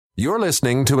You're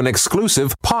listening to an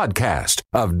exclusive podcast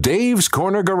of Dave's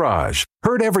Corner Garage.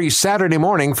 Heard every Saturday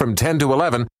morning from 10 to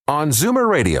 11 on Zoomer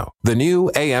Radio, the new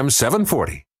AM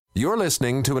 740. You're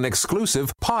listening to an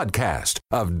exclusive podcast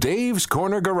of Dave's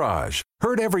Corner Garage.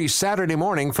 Heard every Saturday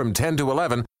morning from 10 to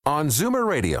 11 on Zoomer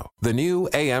Radio, the new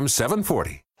AM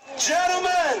 740.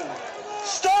 Gentlemen,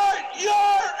 start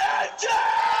your engine!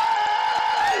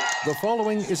 The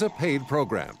following is a paid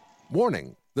program.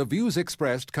 Warning. The views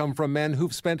expressed come from men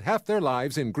who've spent half their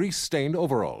lives in grease-stained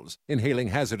overalls, inhaling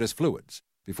hazardous fluids.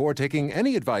 Before taking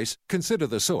any advice, consider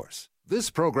the source. This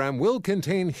program will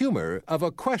contain humor of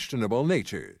a questionable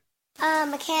nature. A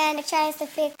mechanic tries to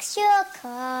fix your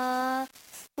car,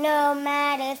 no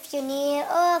matter if you're near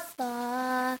or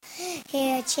far.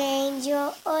 He'll change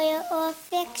your oil or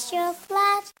fix your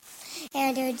flat,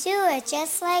 and he'll do it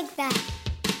just like that.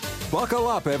 Buckle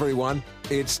up, everyone.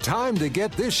 It's time to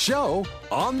get this show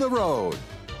on the road.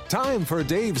 Time for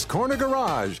Dave's Corner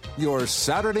Garage, your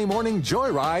Saturday morning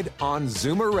joyride on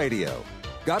Zoomer Radio.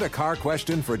 Got a car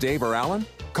question for Dave or Alan?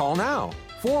 Call now,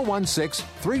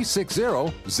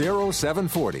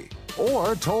 416-360-0740.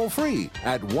 Or toll free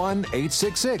at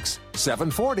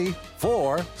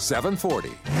 1-866-740-4740.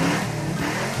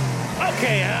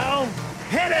 Okay, Al,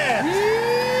 hit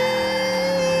it!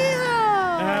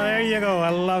 There you go. I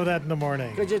love that in the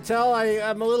morning. Could you tell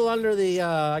I'm a little under the,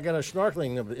 I got a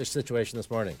snorkeling situation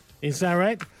this morning. Is that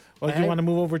right? Well, do you want to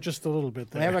move over just a little bit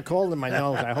there? I have a cold in my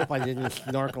nose. I hope I didn't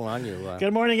snorkel on you.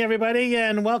 Good morning, everybody,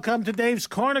 and welcome to Dave's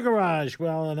Corner Garage.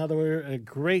 Well, a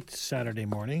great Saturday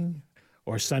morning,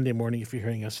 or Sunday morning if you're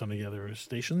hearing us on the other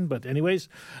station. But anyways,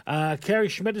 Carrie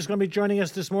Schmidt is going to be joining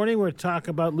us this morning. We're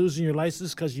talking about losing your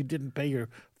license because you didn't pay your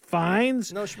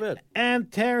fines. No Schmidt.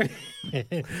 And Terry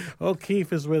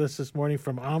O'Keefe is with us this morning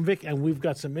from Omvik, and we've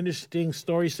got some interesting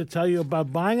stories to tell you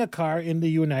about buying a car in the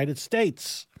United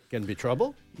States. Can be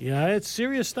trouble? Yeah, it's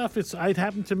serious stuff. It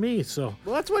happened to me, so...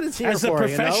 Well, that's what it's here as for, a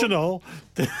professional,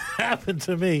 it happened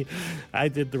to me. I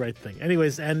did the right thing.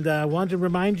 Anyways, and I wanted to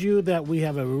remind you that we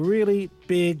have a really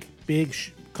big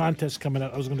contest coming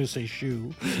up. I was going to say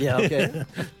shoe. Yeah, okay.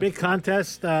 Big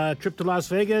contest. Trip to Las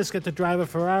Vegas, get to drive a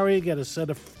Ferrari, get a set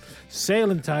of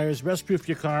sailing tires, rest-proof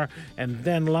your car, and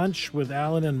then lunch with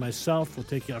Alan and myself. We'll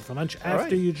take you out for lunch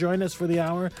after you join us for the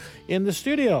hour in the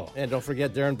studio. And don't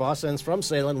forget, Darren Bossens from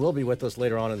Salem will be with us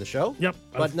later on in the show. Yep.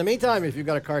 But in the meantime, if you've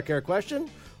got a car care question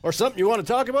or something you want to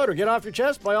talk about or get off your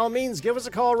chest, by all means, give us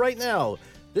a call right now.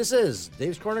 This is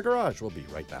Dave's Corner Garage. We'll be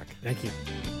right back. Thank you.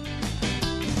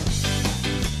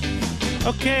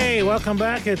 Okay, welcome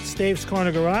back. It's Dave's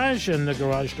Corner Garage, and the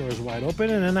garage door is wide open,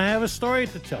 and then I have a story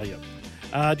to tell you.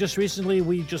 Just recently,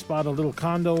 we just bought a little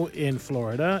condo in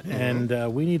Florida,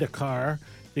 and we need a car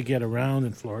to get around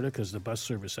in Florida because the bus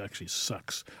service actually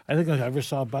sucks. I think I ever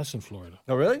saw a bus in Florida.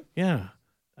 Oh, really? Yeah.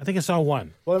 I think I saw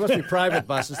one. Well, there must be private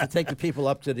buses to take the people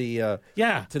up to the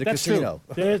casino.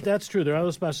 That's true. There are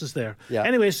those buses there. Yeah.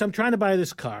 Anyway, so I'm trying to buy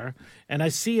this car, and I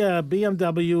see a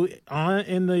BMW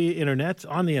on the internet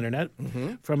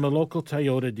from a local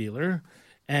Toyota dealer,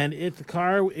 and the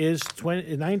car is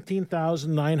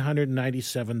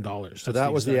 $19,997. So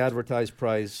that was the advertised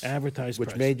price.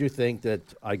 Which made you think that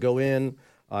I go in,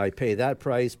 I pay that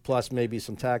price plus maybe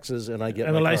some taxes, and I get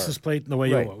and my the car. license plate and the way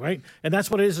you owe, right? And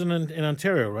that's what it is in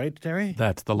Ontario, right, Terry?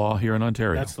 That's the law here in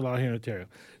Ontario. That's the law here in Ontario.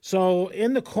 So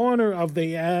in the corner of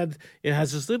the ad, it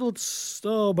has this little,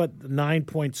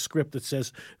 9-point script that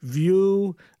says,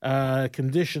 view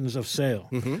conditions of sale.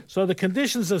 Mm-hmm. So the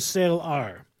conditions of sale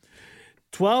are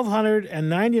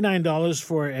 $1,299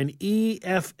 for an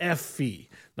EFF fee.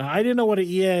 Now, I didn't know what an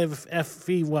EFF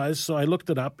fee was, so I looked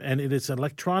it up, and it is an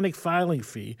electronic filing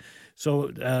fee.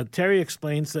 So Terry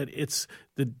explains that it's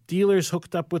the dealers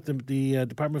hooked up with the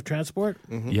Department of Transport.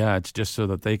 Mm-hmm. Yeah, it's just so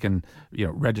that they can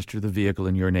register the vehicle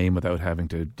in your name without having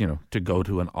to to go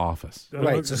to an office.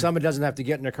 Right, so someone doesn't have to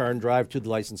get in their car and drive to the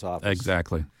license office.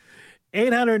 Exactly.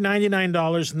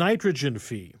 $899 nitrogen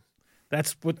fee.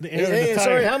 That's what the Hey,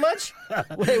 sorry, how much?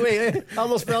 wait, I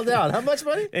almost fell down. How much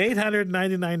money?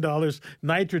 $899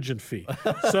 nitrogen fee.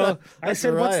 So I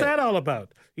said, what's that all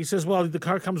about? He says, well, the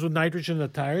car comes with nitrogen in the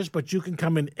tires, but you can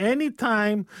come in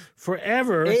anytime,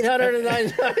 forever.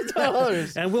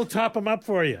 $899. And we'll top them up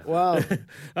for you. Wow.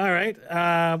 All right.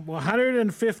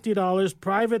 $150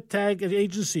 private tag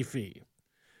agency fee.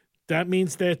 That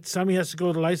means that somebody has to go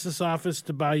to the license office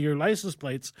to buy your license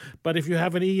plates. But if you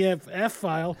have an EFF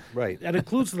file, that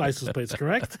includes the license plates,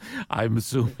 correct? I'm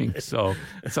assuming so.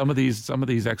 Some of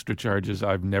these extra charges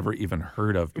I've never even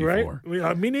heard of before.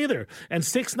 Right? Me neither. And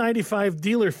 $695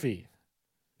 dealer fee.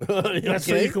 That's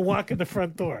so you can walk in the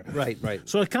front door. Right.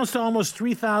 So it comes to almost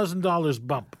 $3,000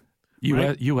 bump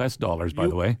U.S. dollars, by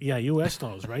the way. Yeah, U.S.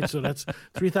 dollars, right? So that's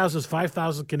 3,000,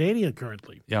 5,000 Canadian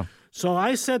currently. Yeah. So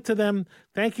I said to them,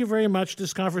 thank you very much.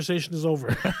 This conversation is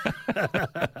over.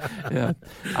 Yeah,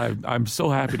 I'm so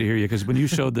happy to hear you, because when you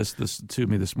showed this to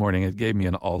me this morning, it gave me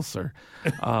an ulcer.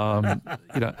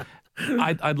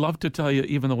 I'd love to tell you,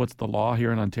 even though it's the law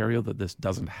here in Ontario, that this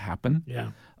doesn't happen.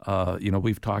 Yeah.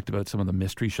 We've talked about some of the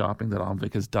mystery shopping that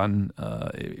OMVIC has done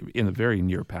in the very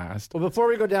near past. Well, before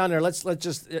we go down there, let's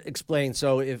just explain.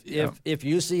 So if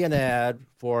you see an ad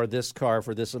for this car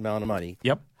for this amount of money,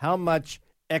 Yep. how much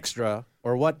extra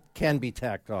or what can be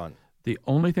tacked on? The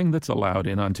only thing that's allowed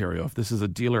in Ontario, if this is a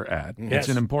dealer ad, Yes. it's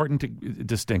an important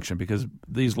distinction, because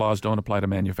these laws don't apply to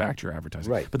manufacturer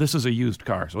advertising. Right. But this is a used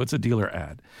car, so it's a dealer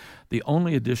ad. The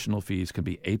only additional fees can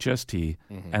be HST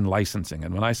and licensing.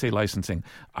 And when I say licensing,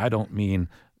 I don't mean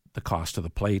the cost of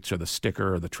the plates or the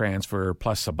sticker or the transfer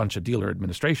plus a bunch of dealer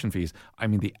administration fees. I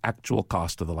mean the actual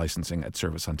cost of the licensing at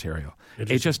Service Ontario.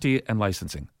 HST and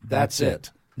licensing. That's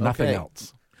it. Nothing Okay.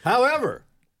 else. However,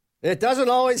 it doesn't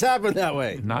always happen that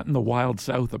way. Not in the wild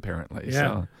South, apparently. Yeah.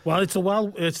 So. Well, it's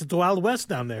the Wild West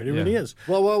down there. It really is.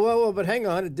 Well, but hang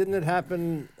on. Didn't it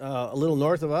happen a little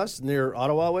north of us, near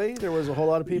Ottawa way? There was a whole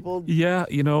lot of people. Yeah,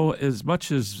 as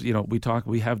much as,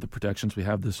 we have the protections, we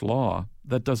have this law,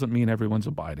 that doesn't mean everyone's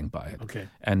abiding by it. Okay.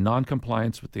 And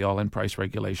non-compliance with the all-in price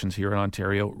regulations here in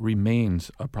Ontario remains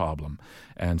a problem.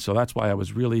 And so that's why I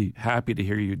was really happy to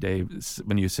hear you, Dave,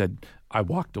 when you said I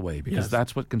walked away, because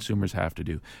that's what consumers have to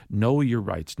do. Know your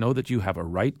rights. Know that you have a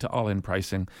right to all-in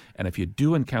pricing. And if you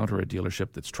do encounter a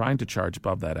dealership that's trying to charge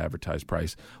above that advertised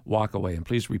price, walk away, and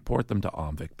please report them to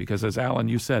OMVIC. Because as Alan,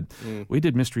 you said, we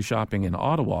did mystery shopping in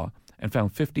Ottawa and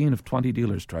found 15 of 20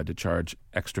 dealers tried to charge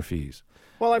extra fees.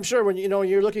 Well, I'm sure when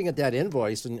you're looking at that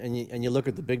invoice and you look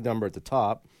at the big number at the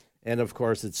top, and of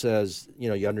course it says,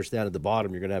 you understand at the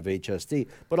bottom you're going to have HST,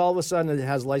 but all of a sudden it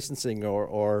has licensing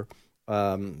or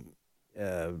some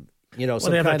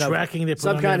they have kind a tracking they of put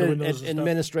some on kind the of windows and stuff.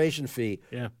 administration fee.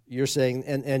 Yeah. You're saying,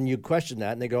 and you question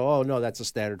that, and they go, oh no, that's a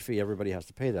standard fee. Everybody has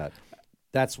to pay that.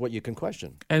 That's what you can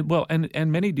question.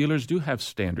 And many dealers do have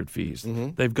standard fees.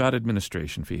 They've got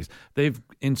administration fees. They've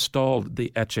installed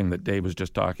the etching that Dave was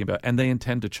just talking about, and they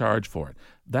intend to charge for it.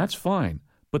 That's fine.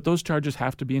 But those charges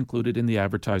have to be included in the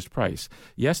advertised price.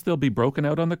 Yes, they'll be broken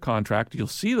out on the contract. You'll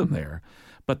see them there.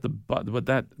 But the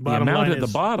amount at the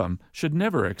bottom should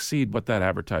never exceed what that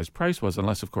advertised price was,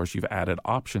 unless, of course, you've added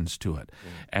options to it.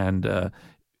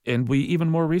 And we, even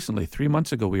more recently, 3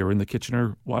 months ago, we were in the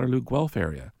Kitchener-Waterloo-Guelph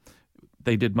area.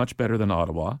 They did much better than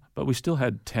Ottawa, but we still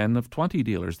had 10 of 20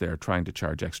 dealers there trying to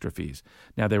charge extra fees.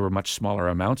 Now, they were much smaller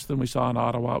amounts than we saw in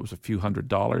Ottawa. It was a few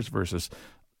 $100s versus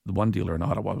the one dealer in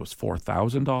Ottawa was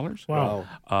 $4,000.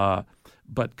 Wow.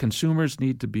 But consumers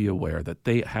need to be aware that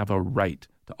they have a right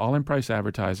to all-in price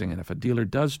advertising, and if a dealer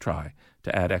does try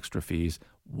to add extra fees,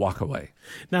 walk away.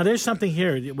 Now, there's something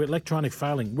here with electronic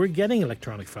filing. We're getting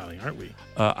electronic filing, aren't we?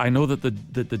 I know that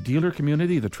the dealer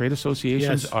community, the trade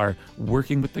associations, are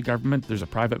working with the government. There's a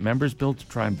private members bill to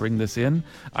try and bring this in.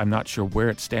 I'm not sure where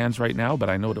it stands right now, but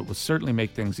I know it will certainly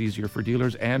make things easier for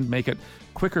dealers and make it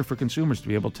quicker for consumers to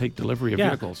be able to take delivery of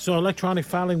vehicles. So electronic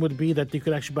filing would be that you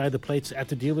could actually buy the plates at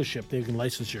the dealership. They can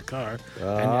license your car.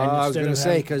 I was going to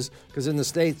say, because in the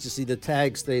States, you see, the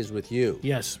tag stays with you.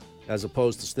 Yes. As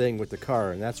opposed to staying with the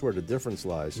car, and that's where the difference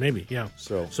lies. Maybe, yeah.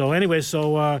 So anyway,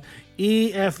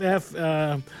 EFF,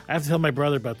 I have to tell my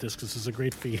brother about this because it's a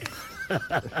great fee.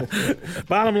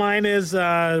 Bottom line is,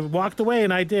 walked away,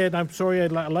 and I did. I'm sorry, I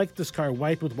liked this car,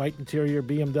 white with white interior,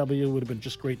 BMW, would have been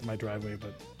just great in my driveway,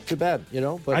 but too bad,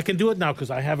 But I can do it now because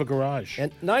I have a garage.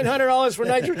 And $900 for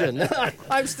nitrogen.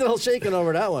 I'm still shaking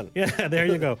over that one. Yeah, there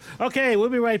you go. Okay, we'll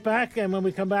be right back, and when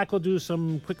we come back, we'll do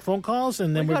some quick phone calls,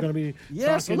 and then we're going to be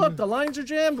talking. Look, the lines are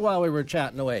jammed while we were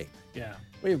chatting away. Yeah.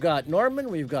 We've got Norman,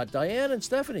 we've got Diane, and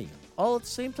Stephanie, all at the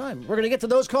same time. We're going to get to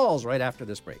those calls right after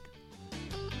this break.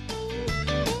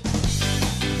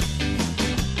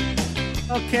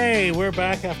 Okay, we're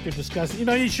back after discussing.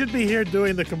 You should be here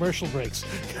doing the commercial breaks.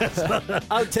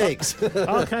 Outtakes.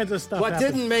 All kinds of stuff. What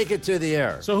didn't make it to the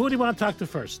air? So who do you want to talk to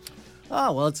first?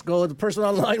 Oh, well, let's go with the person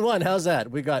on line one. How's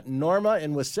that? We got Norma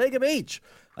in Wasaga Beach.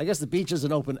 I guess the beach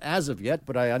isn't open as of yet,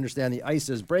 but I understand the ice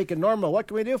is breaking. Norma, what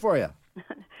can we do for you?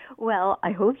 Well,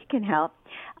 I hope you can help.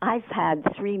 I've had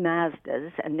 3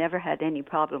 Mazdas and never had any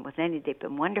problem with any. They've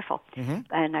been wonderful.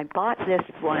 And I bought this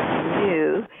one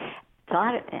new.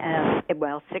 Thought it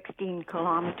 16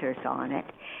 kilometers on it,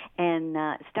 and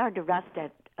started to rust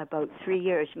at about 3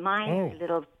 years. Minor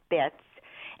little bits,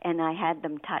 and I had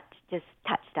them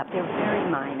touched up. They're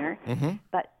very minor,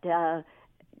 but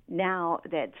now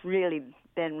that's really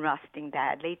been rusting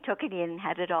badly. Took it in,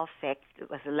 had it all fixed. It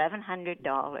was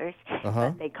 $1,100.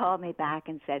 But they called me back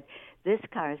and said, this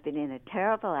car has been in a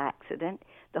terrible accident.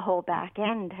 The whole back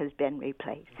end has been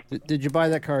replaced. Did you buy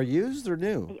that car used or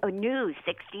new? New,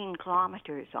 16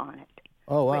 kilometers on it.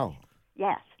 Oh, wow.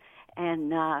 Yes.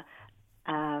 And I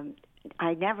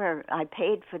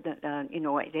paid for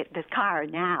the car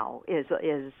now is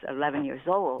 11 years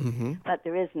old, but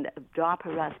there isn't a drop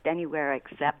of rust anywhere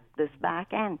except this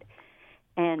back end.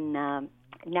 And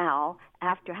now,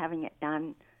 after having it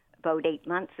done about 8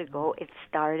 months ago, it's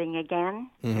starting again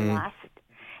to rust.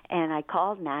 And I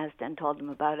called Mazda and told them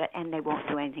about it, and they won't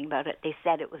do anything about it. They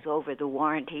said it was over the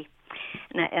warranty.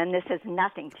 And this has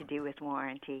nothing to do with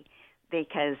warranty,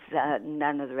 because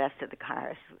none of the rest of the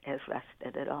car has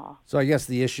rusted at all. So I guess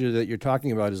the issue that you're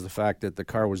talking about is the fact that the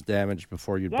car was damaged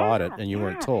before you bought it, and you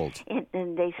weren't told.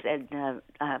 And they said,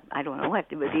 I don't know,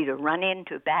 it was either run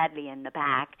into badly in the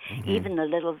back, even the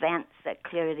little vents that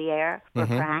clear the air were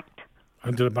cracked.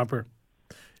 Under the bumper.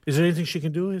 Is there anything she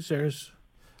can do?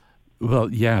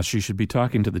 Well, yeah, she should be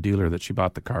talking to the dealer that she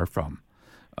bought the car from.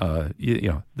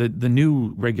 The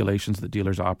new regulations that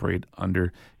dealers operate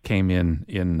under came in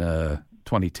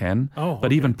 2010.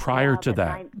 But even prior to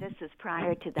that, this is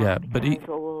prior to that. It's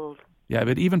old. Yeah,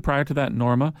 but even prior to that,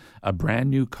 Norma, a brand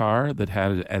new car that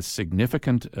had as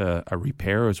significant a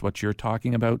repair as what you're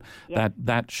talking about,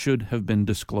 that should have been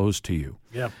disclosed to you.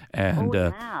 Yeah. And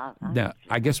now,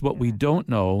 I guess what we don't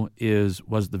know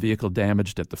was the vehicle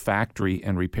damaged at the factory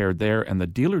and repaired there, and the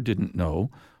dealer didn't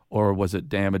know, or was it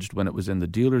damaged when it was in the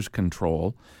dealer's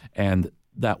control, and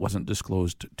that wasn't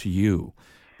disclosed to you.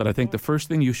 But I think the first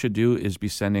thing you should do is be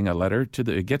sending a letter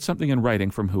get something in writing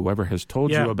from whoever has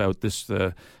told you about this,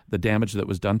 the damage that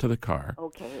was done to the car.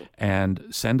 Okay. And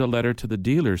send a letter to the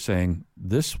dealer saying,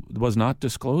 this was not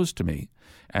disclosed to me,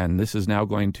 and this is now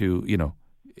going to,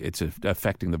 it's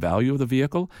affecting the value of the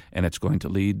vehicle, and it's going to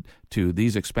lead to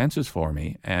these expenses for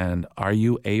me. And are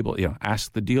you able,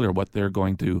 ask the dealer what they're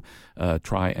going to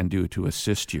try and do to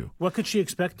assist you. What could she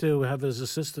expect to have as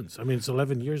assistance? I mean, it's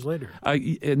 11 years later.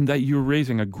 And that you're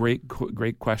raising a great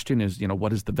question is,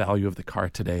 what is the value of the car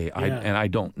today? Yeah. I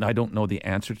don't know the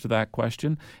answer to that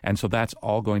question. And so that's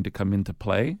all going to come into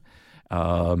play.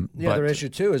 The other issue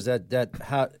too is that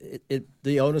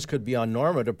the onus could be on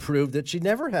Norma to prove that she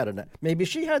never had maybe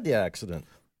she had the accident.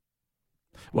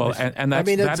 Well, and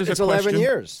that's, it's 11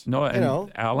 years. No,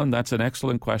 and Alan, that's an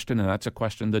excellent question, and that's a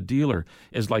question the dealer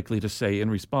is likely to say in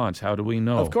response. How do we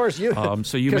know? Of course, you.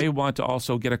 So you may want to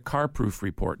also get a car-proof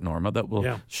report, Norma, that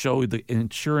will show the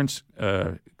insurance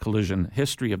collision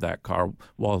history of that car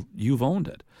while you've owned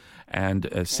it. And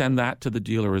send that to the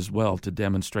dealer as well to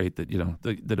demonstrate that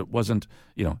that it wasn't.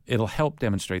 It'll help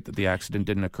demonstrate that the accident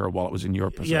didn't occur while it was in your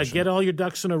possession. Yeah, get all your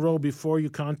ducks in a row before you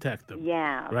contact them.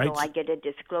 Yeah, right. So I get a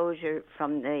disclosure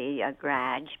from the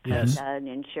garage, an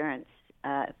insurance.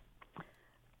 A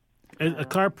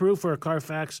car proof or a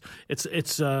Carfax, it's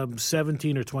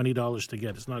 $17 or $20 to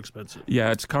get. It's not expensive.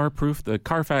 Yeah, it's car proof. The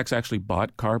Carfax actually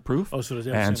bought car proof. Oh, so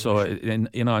so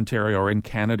in Ontario or in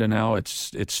Canada now,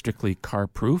 it's strictly car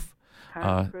proof.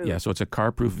 So it's a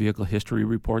car-proof vehicle history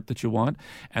report that you want,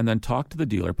 and then talk to the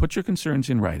dealer, put your concerns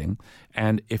in writing,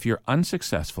 and if you're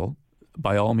unsuccessful,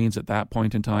 by all means at that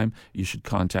point in time, you should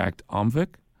contact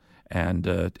OMVIC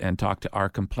and talk to our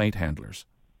complaint handlers.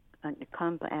 And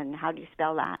how do you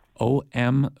spell that?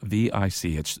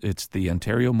 OMVIC. It's the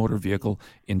Ontario Motor Vehicle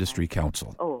Industry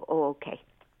Council. Oh, okay.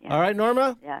 Yeah. All right,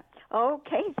 Norma? Yeah.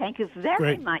 Okay, thank you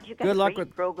very much. You got Good a luck great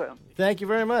with program. Thank you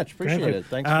very much. Appreciate it.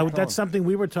 Thanks for calling. That's something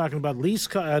we were talking about.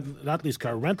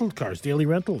 Rental cars, daily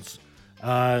rentals.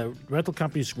 Rental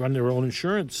companies run their own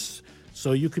insurance.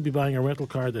 So you could be buying a rental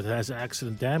car that has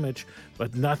accident damage,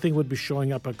 but nothing would be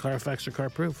showing up on Carfax or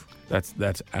CarProof.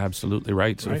 That's absolutely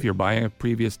right. So if you're buying a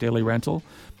previous daily rental,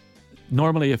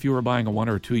 normally if you were buying a 1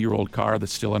 or 2 year old car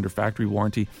that's still under factory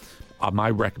warranty,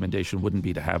 my recommendation wouldn't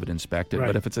be to have it inspected. Right.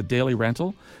 But if it's a daily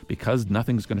rental, because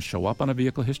nothing's going to show up on a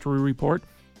vehicle history report,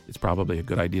 it's probably a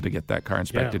good idea to get that car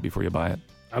inspected before you buy it.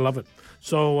 I love it.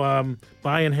 So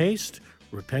buy in haste,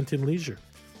 repent in leisure.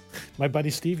 My buddy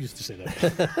Steve used to say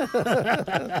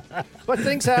that. But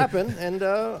things happen, and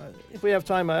if we have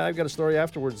time, I've got a story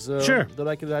afterwards that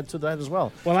I could add to that as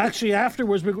well. Well, actually,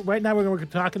 afterwards, right now we're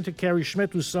talking to Carrie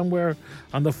Schmidt, who's somewhere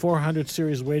on the 400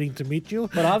 series waiting to meet you.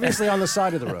 But obviously on the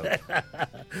side of the road.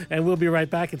 And we'll be right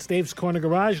back. It's Dave's Corner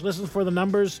Garage. Listen for the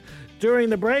numbers during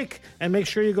the break, and make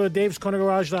sure you go to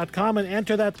davescornergarage.com and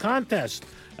enter that contest.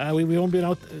 We only been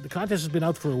out. The contest has been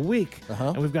out for a week,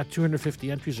 and we've got 250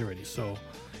 entries already. So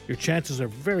your chances are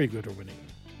very good of winning.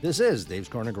 This is Dave's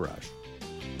Corner Garage.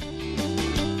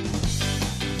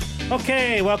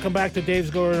 Okay, welcome back to Dave's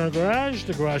Corner Garage.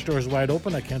 The garage door is wide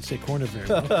open. I can't say corner very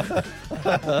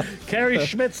well. Carrie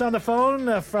Schmidt's on the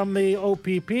phone from the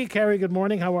OPP. Carrie, good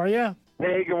morning. How are you?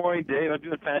 Hey, good morning, Dave. I'm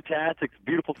doing fantastic. It's a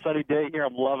beautiful sunny day here.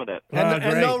 I'm loving it.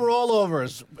 And no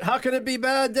rollovers. How can it be a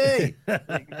bad day?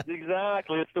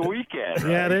 Exactly. It's the weekend.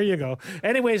 Yeah, there you go.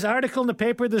 Anyways, article in the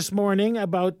paper this morning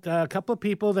about a couple of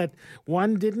people that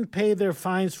one didn't pay their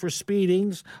fines for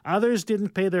speedings, others didn't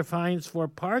pay their fines for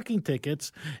parking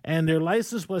tickets, and their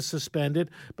license was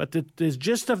suspended. But the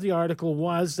gist of the article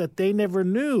was that they never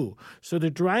knew. So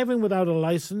they're driving without a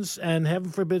license, and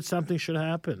heaven forbid something should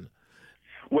happen.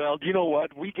 Well, do you know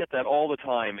what? We get that all the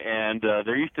time, and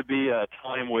there used to be a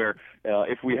time where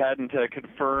if we hadn't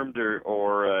confirmed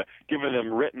or given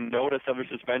them written notice of their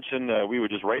suspension, we would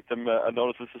just write them a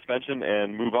notice of suspension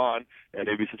and move on, and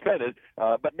they'd be suspended.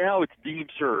 But now it's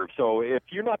deemed served. So if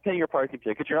you're not paying your parking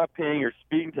tickets, you're not paying your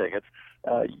speeding tickets,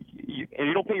 and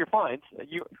you don't pay your fines,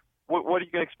 what are you going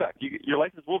to expect? Your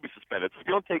license will be suspended. So if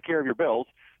you don't take care of your bills,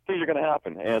 things are going to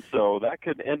happen, and so that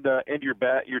could end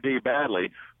your day badly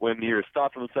when you're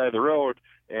stopped on the side of the road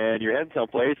and you're heading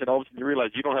someplace, and all of a sudden you realize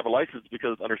you don't have a license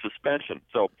because it's under suspension.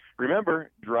 So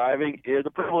remember, driving is a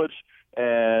privilege,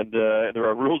 and there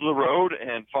are rules of the road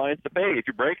and fines to pay if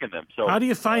you're breaking them. So how do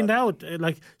you find out?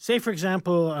 Like, say for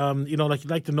example, like you'd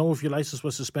like to know if your license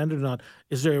was suspended or not.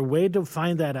 Is there a way to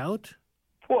find that out?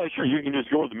 Well, sure. You can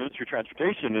just go to the Ministry of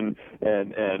Transportation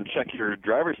and check your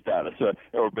driver's status.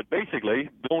 But basically,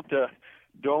 don't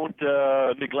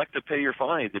neglect to pay your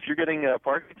fines. If you're getting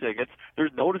parking tickets,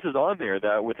 there's notices on there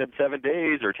that within 7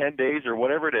 days or 10 days or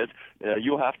whatever it is,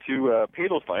 you'll have to pay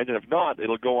those fines. And if not,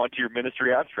 it'll go onto your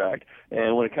ministry abstract.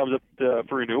 And when it comes up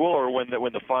for renewal, or when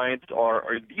the fines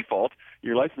are in default,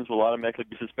 your license will automatically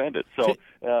be suspended. So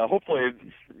hopefully,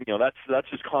 that's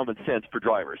just common sense for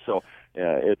drivers. So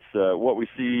it's what we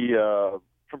see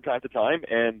from time to time,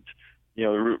 and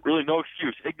really no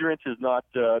excuse. Ignorance is not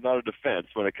a defense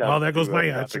when it comes. Well, there goes to, my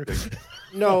answer.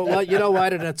 No, well, you know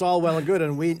what, and it's all well and good,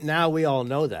 and we all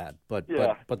know that. But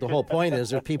the whole point is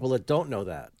there are people that don't know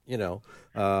that. Yeah.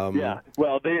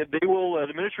 Well, they will.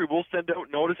 The ministry will send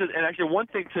out notices, and actually, one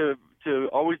thing to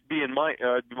always be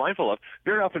mindful of.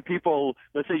 Very often, people,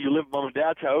 let's say you live at mom and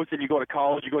dad's house, and you go to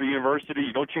college, you go to university,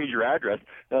 you don't change your address.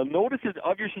 Notices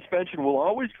of your suspension will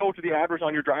always go to the address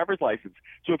on your driver's license.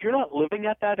 So if you're not living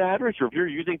at that address, or if you're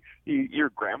using your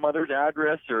grandmother's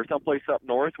address or someplace up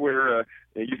north where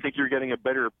you think you're getting a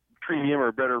better premium or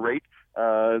a better rate,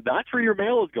 that's where your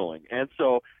mail is going. And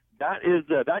so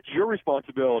that's your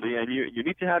responsibility, and you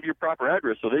need to have your proper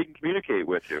address so they can communicate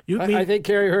with you. I think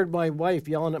Carrie heard my wife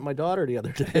yelling at my daughter the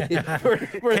other day for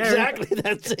exactly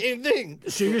that same thing.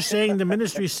 So you're saying the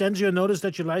ministry sends you a notice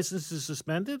that your license is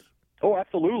suspended? Oh,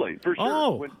 absolutely, for sure.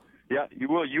 Oh. Yeah, you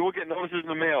will. You will get notices in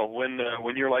the mail when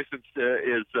your license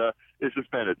is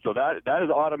suspended. So that is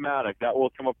automatic. That will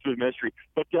come up through the ministry.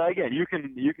 But again, you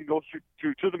can go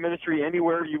to the ministry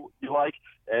anywhere you like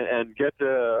and get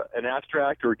an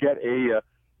abstract or get the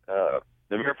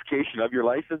verification of your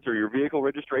license or your vehicle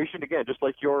registration. Again, just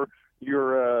like your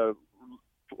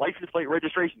license plate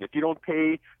registration. If you don't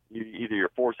pay either your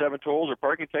 4/7 tolls or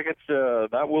parking tickets,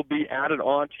 that will be added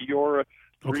on to your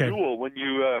renewal when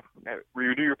you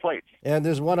renew your plates. And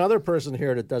there's one other person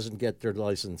here that doesn't get their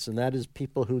license, and that is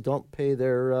people who don't pay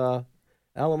their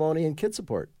alimony and kid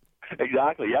support.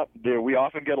 Exactly. Yep. We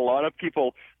often get a lot of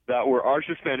people that are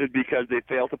suspended because they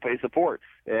fail to pay support,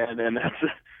 and that's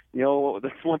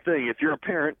that's one thing. If you're a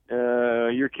parent,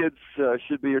 your kids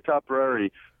should be your top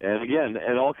priority. And again,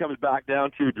 it all comes back down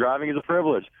to driving is a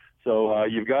privilege. So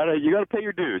you got to pay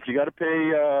your dues. You got to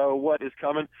pay what is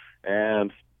coming,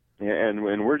 and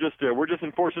we're just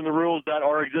enforcing the rules that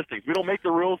are existing. If we don't make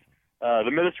the rules,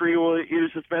 the ministry will either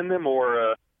suspend them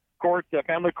or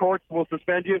family courts will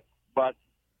suspend you. But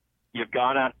you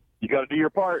got to do your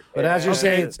part. But as you're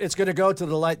saying, it's going to go to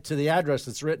the address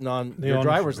that's written on your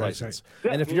driver's license.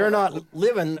 Right. And if you're not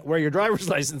living where your driver's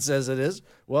license says it is,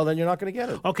 well, then you're not going to get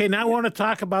it. Okay, now I want to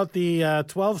talk about the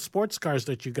 12 sports cars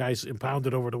that you guys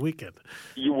impounded over the weekend.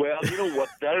 Well, you know what?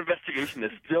 That investigation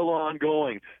is still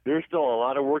ongoing. There's still a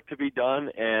lot of work to be done,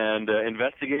 and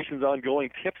investigation's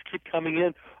ongoing. Tips keep coming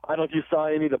in. I don't know if you saw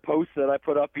any of the posts that I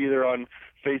put up either on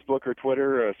Facebook or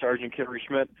Twitter, Sergeant Carrie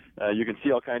Schmidt. You can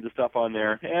see all kinds of stuff on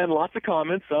there, and lots of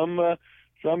comments. Some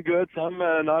good, some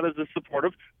not as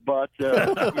supportive. But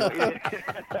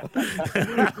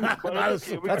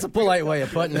that's a polite way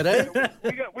of putting it, eh?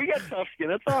 we got tough skin.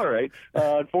 That's all right.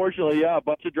 Unfortunately, a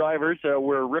bunch of drivers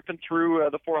were ripping through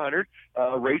the 400,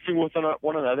 racing with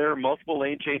one another, multiple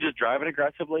lane changes, driving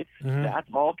aggressively. Mm-hmm. That's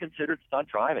all considered stunt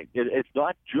driving. It's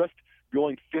not just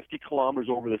going 50 kilometers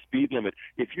over the speed limit.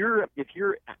 If you're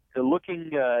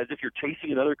looking as if you're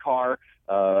chasing another car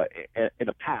in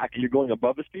a pack and you're going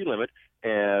above the speed limit,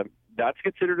 that's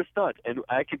considered a stunt. And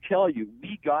I can tell you,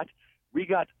 we got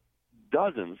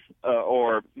dozens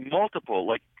or multiple,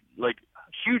 like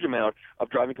huge amount of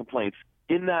driving complaints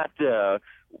in that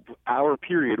hour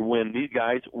period when these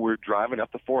guys were driving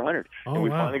up to 400. And we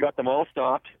finally got them all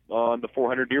stopped on the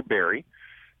 400 near Barrie.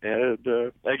 And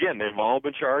again, they've all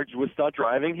been charged with stunt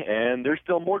driving, and there's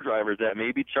still more drivers that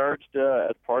may be charged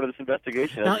as part of this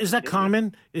investigation. Now, is that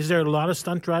common? Is there a lot of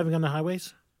stunt driving on the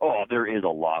highways? Oh, there is a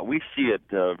lot. We see it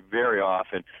very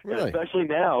often, Really? and especially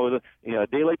now. A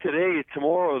day like today,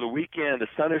 tomorrow, the weekend, the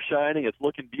sun is shining. It's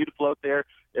looking beautiful out there.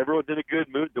 Everyone's in a good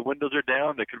mood. The windows are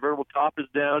down. The convertible top is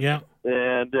down. Yeah.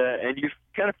 And you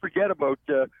kind of forget about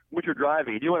winter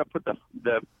driving. You want to put the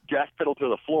gas pedal to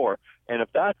the floor. And if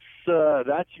that's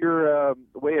your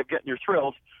way of getting your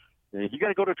thrills, you got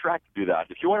to go to a track to do that.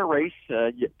 If you want to race,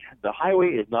 the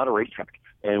highway is not a racetrack.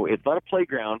 And it's not a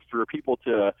playground for people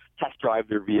to test drive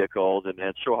their vehicles and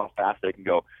show how fast they can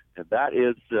go. And that's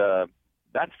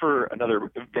for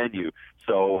another venue.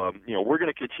 So, we're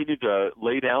going to continue to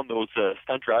lay down those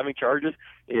stunt driving charges.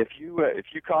 If you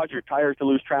cause your tires to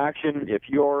lose traction, if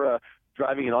you're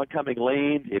driving an oncoming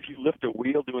lane, if you lift a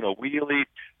wheel doing a wheelie,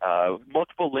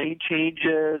 multiple lane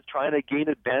changes, trying to gain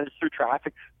advantage through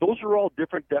traffic, those are all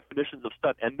different definitions of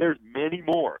stunt. And there's many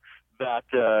more that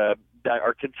are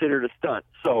considered a stunt.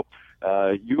 So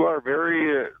you are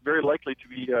very, very likely to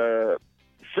be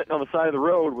sitting on the side of the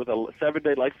road with a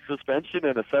 7-day license suspension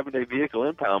and a 7-day vehicle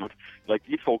impoundment like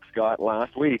these folks got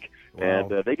last week. Wow.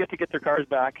 And they get to get their cars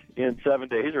back in 7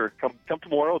 days, or come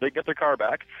tomorrow, they get their car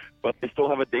back, but they still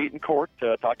have a date in court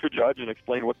to talk to a judge and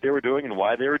explain what they were doing and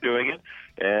why they were doing it.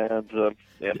 And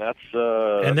that's...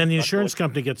 and then the insurance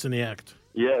company gets in the act.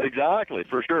 Yeah, exactly,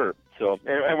 for sure. So,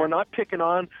 and we're not picking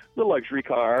on the luxury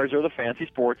cars or the fancy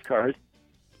sports cars.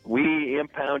 We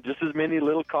impound just as many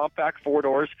little compact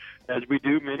four-doors as we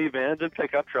do minivans and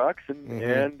pickup trucks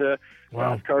and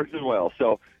cars as well.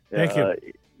 So, Thank you.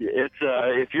 It's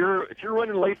if you're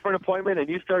running late for an appointment and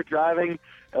you start driving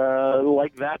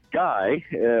like that guy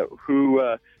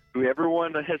who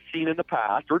everyone has seen in the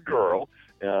past, or girl,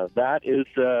 that is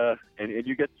and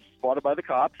you get spotted by the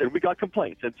cops, and we got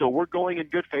complaints, and so we're going in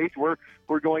good faith. We're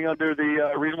going under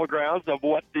the reasonable grounds of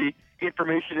what the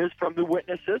information is from the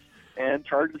witnesses, and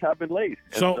charges have been laid.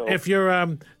 So if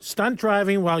you're stunt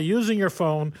driving while using your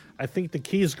phone, I think the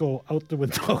keys go out the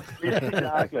window. Yeah,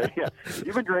 exactly. Yeah,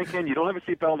 you've been drinking, you don't have a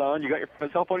seatbelt on, you got your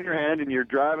cell phone in your hand, and you're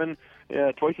driving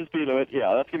twice the speed limit.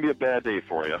 Yeah, that's gonna be a bad day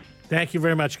for you. Thank you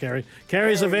very much, Carrie.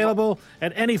 Carrie's available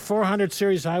at any 400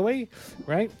 series highway,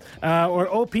 right? Or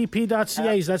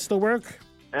OPP.ca. Does that still work?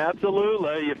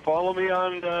 Absolutely. You follow me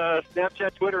on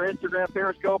Snapchat, Twitter, Instagram,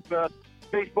 Periscope,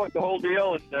 Facebook, the whole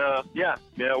deal, and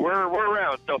we're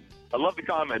around. So I love the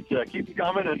comments. Keep them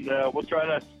coming, and we'll try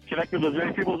to connect with as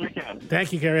many people as we can.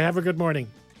 Thank you, Carrie. Have a good morning.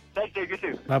 Thanks, Dave. You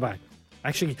too. Bye-bye.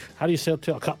 Actually, how do you say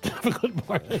to a cop? Have a good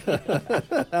morning.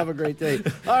 Have a great day.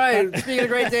 All right, speaking of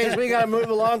great days, we got to move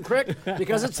along quick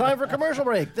because it's time for commercial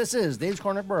break. This is Dave's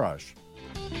Corner Garage.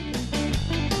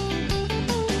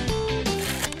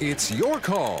 It's your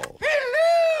call.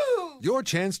 Hello! Your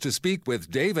chance to speak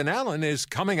with Dave and Alan is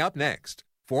coming up next.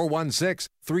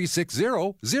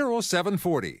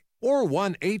 416-360-0740 or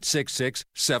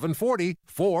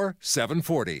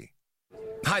 1-866-740-4740.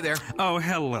 Hi there. Oh,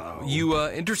 hello. You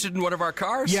interested in one of our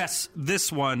cars? Yes,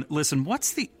 this one. Listen,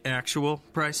 what's the actual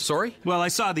price? Sorry? Well, I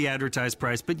saw the advertised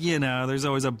price, but there's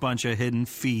always a bunch of hidden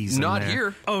fees in Not there.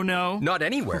 here. Oh, no? Not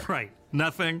anywhere. Right.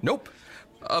 Nothing? Nope.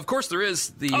 Of course there is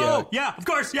the... yeah, of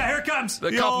course. Yeah, here it comes.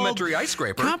 The complimentary ice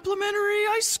scraper. Complimentary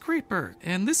ice scraper.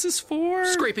 And this is for...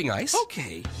 Scraping ice.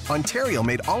 Okay. Ontario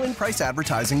made all-in-price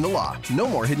advertising the law. No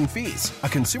more hidden fees. A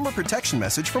consumer protection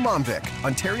message from OMVIC,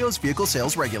 Ontario's vehicle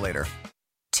sales regulator.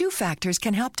 Two factors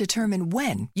can help determine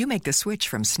when you make the switch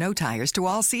from snow tires to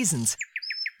all seasons: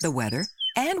 the weather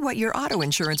and what your auto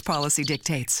insurance policy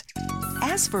dictates.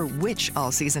 As for which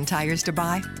all-season tires to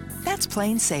buy, that's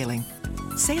plain sailing.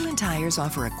 Sailin tires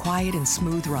offer a quiet and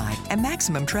smooth ride and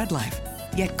maximum tread life,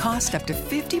 yet cost up to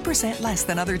 50% less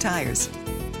than other tires.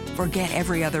 Forget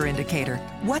every other indicator.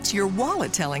 What's your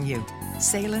wallet telling you?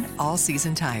 Sailin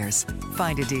all-season tires.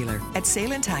 Find a dealer at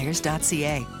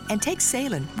sailintires.ca and take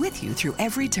Sailin with you through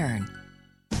every turn.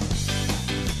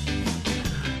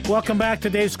 Welcome back to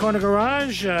Dave's Corner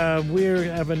Garage. We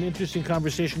have an interesting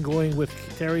conversation going with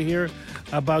Terry here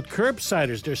about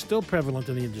curbsiders. They're still prevalent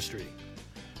in the industry.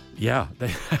 Yeah,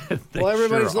 they Well,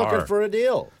 everybody's sure looking are. for a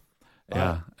deal.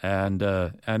 Yeah, and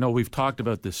I know we've talked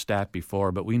about this stat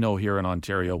before, but we know here in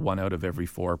Ontario, 1 out of every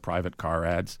 4 private car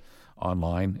ads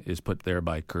online is put there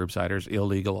by curbsiders,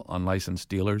 illegal, unlicensed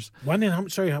dealers. One in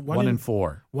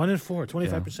 4. 1 in 4,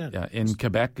 25%. Yeah, in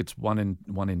Quebec, it's 1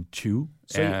 in 2.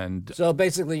 So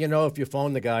basically, if you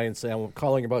phone the guy and say, I'm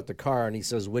calling about the car, and he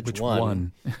says, which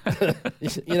one?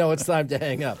 It's time to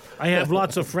hang up. I have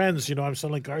lots of friends, I'm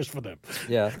selling cars for them.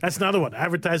 Yeah. That's another one,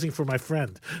 advertising for my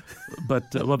friend.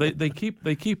 But, they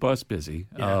keep us busy.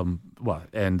 Yeah.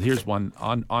 And here's one,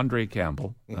 Andre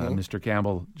Campbell. Mm-hmm. Mr.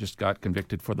 Campbell just got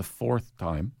convicted for the 4th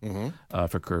time Mm-hmm.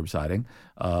 for curbsiding.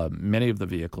 Many of the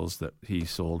vehicles that he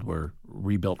sold were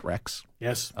rebuilt wrecks.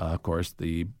 Yes. Of course,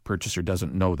 the purchaser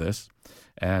doesn't know this.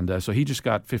 And so he just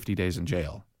got 50 days in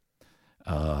jail.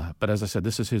 But as I said,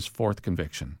 this is his 4th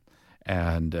conviction.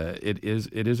 And it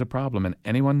is a problem. And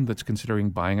anyone that's considering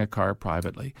buying a car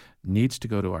privately needs to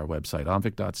go to our website,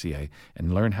 onvic.ca,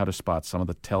 and learn how to spot some of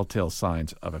the telltale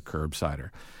signs of a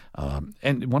curbsider.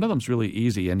 And one of them's really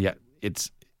easy, and yet it's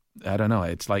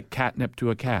like catnip to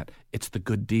a cat. It's the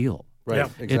good deal. Right, Yeah.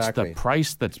 exactly. It's the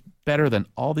price that's better than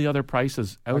all the other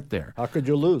prices out there. How could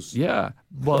you lose? Yeah.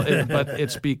 Well, but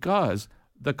it's because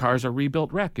the car's a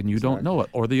rebuilt wreck and you don't know it,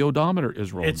 or the odometer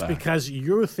is rolled It's back. because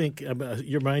you think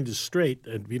your mind is straight,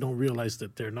 and you don't realize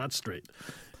that they're not straight.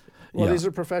 Well, Yeah. these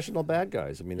are professional bad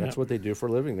guys. I mean, that's what they do for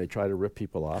a living. They try to rip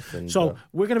people off. And, So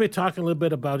we're going to be talking a little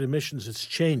bit about emissions. It's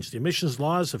changed. The emissions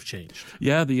laws have changed.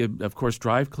 Yeah, of course,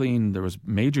 Drive Clean, there was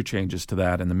major changes to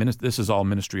that, and this is all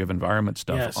Ministry of Environment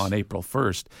stuff Yes. on April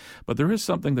 1st. But there is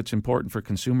something that's important for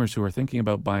consumers who are thinking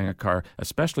about buying a car,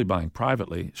 especially buying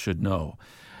privately, should know.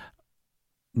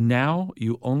 Now,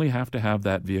 you only have to have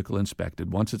that vehicle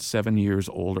inspected once it's 7 years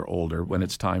old or older when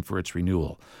it's time for its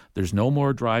renewal. There's no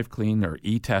more Drive Clean or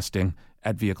e-testing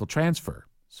at vehicle transfer.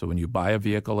 So when you buy a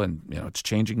vehicle and it's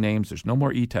changing names, there's no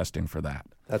more e-testing for that.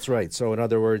 That's right. So in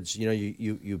other words,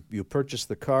 you purchase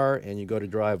the car and you go to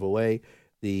drive away.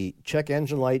 The check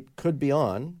engine light could be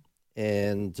on,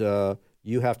 and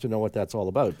you have to know what that's all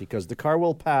about, because the car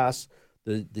will pass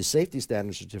the safety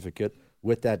standard certificate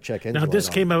with that check engine Now, light this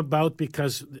on. came about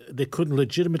because they couldn't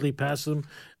legitimately pass them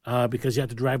because you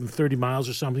had to drive them 30 miles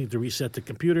or something to reset the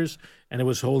computers, and it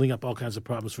was holding up all kinds of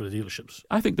problems for the dealerships.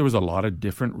 I think there was a lot of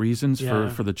different reasons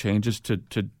for the changes to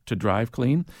Drive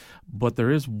Clean, but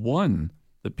there is one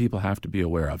that people have to be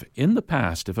aware of. In the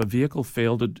past, if a vehicle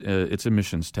failed its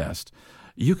emissions test,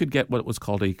 you could get what was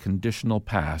called a conditional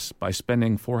pass by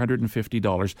spending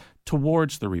 $450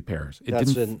 towards the repairs.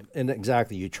 And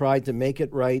exactly. You tried to make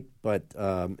it right, but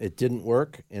it didn't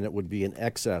work, and it would be in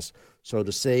excess. So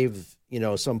to save,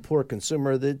 some poor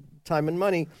consumer the time and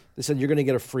money, they said you're going to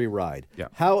get a free ride. Yeah.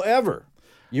 However,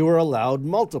 you were allowed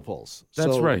multiples.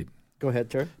 That's right. Go ahead,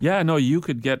 Terry. Yeah, no, you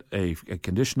could get a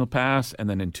conditional pass, and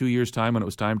then in 2 years' time, when it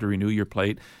was time to renew your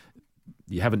plate,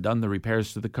 you haven't done the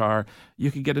repairs to the car,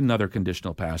 you could get another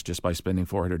conditional pass just by spending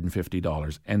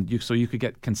 $450. And so you could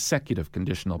get consecutive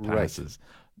conditional passes.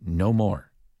 Right. No more.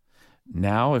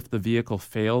 Now, if the vehicle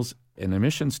fails an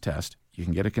emissions test, you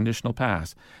can get a conditional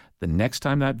pass. The next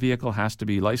time that vehicle has to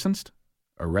be licensed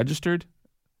or registered,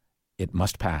 it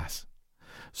must pass.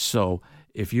 So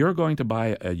if you're going to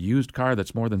buy a used car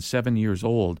that's more than 7 years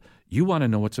old, you want to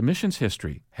know its emissions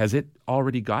history. Has it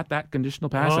already got that conditional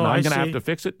pass, and I'm going to have to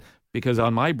fix it? Because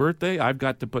on my birthday, I've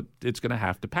got to it's going to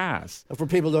have to pass. For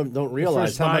people who don't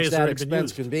realize how much that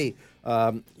expense can be,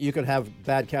 you can have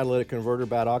bad catalytic converter,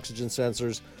 bad oxygen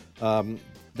sensors.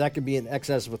 That can be in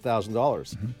excess of $1,000.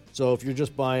 Mm-hmm. So if you're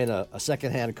just buying a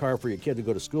secondhand car for your kid to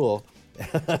go to school,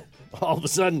 all of a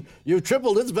sudden you've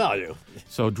tripled its value.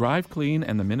 So Drive Clean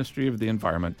and the Ministry of the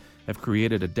Environment have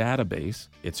created a database.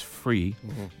 It's free.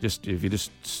 Mm-hmm. If you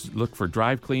just look for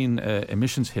Drive Clean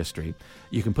emissions history,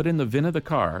 you can put in the VIN of the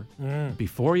car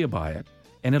before you buy it,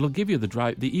 and it'll give you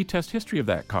the e-test history of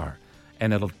that car.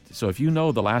 And so if you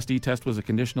know the last e-test was a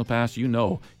conditional pass, you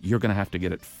know you're going to have to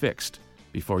get it fixed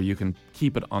before you can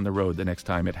keep it on the road the next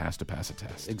time it has to pass a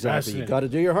test. Exactly. You got to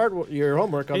do your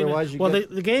homework, otherwise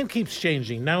the game keeps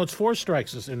changing. Now it's 4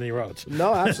 strikes in the roads.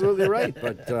 No, absolutely right.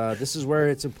 But this is where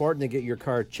it's important to get your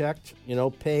car checked.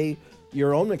 Pay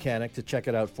your own mechanic to check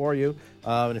it out for you.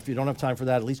 And if you don't have time for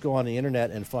that, at least go on the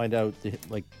internet and find out,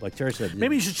 like Terry said.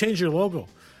 Maybe you should change your logo.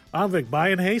 Onvic,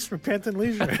 buy in haste, repent in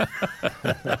leisure.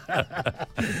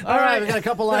 All right, we got a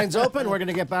couple lines open. We're going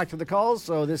to get back to the calls.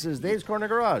 So this is Dave's Corner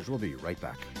Garage. We'll be right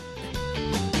back.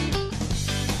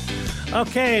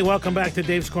 Okay, welcome back to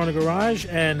Dave's Corner Garage,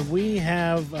 and we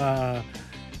have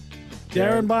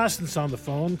Darren Boston's on the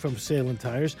phone from Salem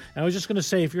Tires. And I was just going to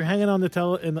say, if you're hanging on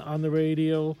the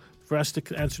radio for us to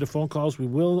answer the phone calls. We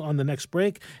will on the next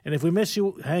break. And if we miss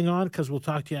you, hang on because we'll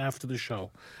talk to you after the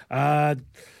show.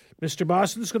 Mr.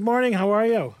 Boston's, good morning. How are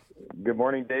you? Good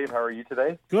morning, Dave. How are you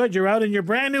today? Good. You're out in your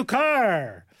brand new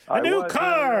car. A new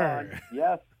car.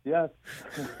 Yes.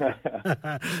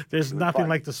 There's nothing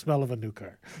like the smell of a new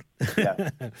car.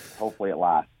 Yes. Hopefully it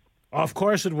lasts. Of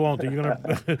course it won't. You're gonna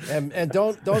and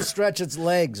don't stretch its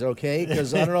legs, okay?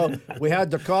 Because I don't know. We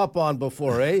had the cop on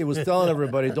before, eh? He was telling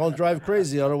everybody, don't drive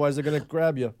crazy, otherwise they're gonna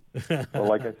grab you. Well,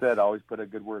 like I said, always put a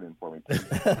good word in for me.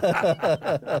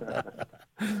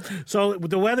 So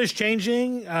the weather's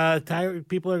changing.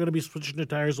 People are going to be switching their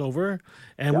tires over,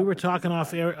 and we were talking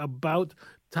off air about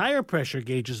tire pressure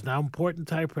gauges. How important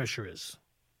tire pressure is.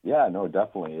 Yeah, no,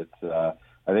 definitely. It's.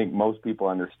 I think most people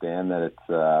understand that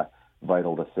it's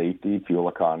vital to safety, fuel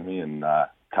economy, and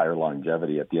tire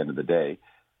longevity at the end of the day.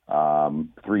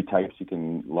 3 types you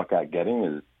can look at getting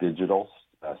is digital,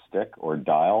 stick, or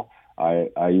dial.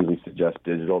 I usually suggest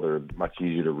digital. They're much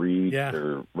easier to read. Yeah.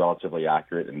 They're relatively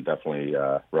accurate and definitely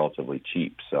relatively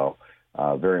cheap. So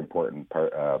very important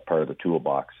part of the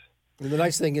toolbox. And the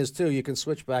nice thing is, too, you can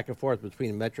switch back and forth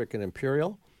between metric and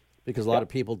imperial, because a lot of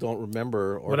people don't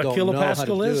remember or don't know how to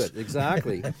do it.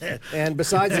 Exactly. And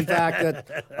besides the fact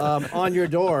that on your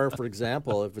door, for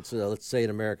example, if it's, let's say,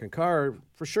 an American car,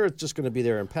 for sure it's just going to be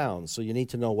there in pounds. So you need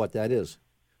to know what that is.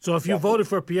 So if you voted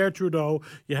for Pierre Trudeau,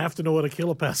 you have to know what a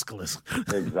kilopascal is.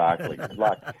 Exactly. Good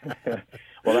luck.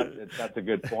 Well, that's a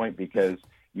good point, because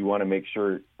you want to make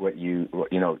sure you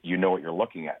know what you're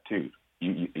looking at too.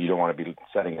 You don't want to be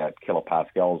setting at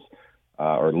kilopascals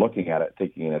or looking at it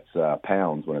thinking it's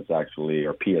pounds when it's actually,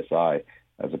 or PSI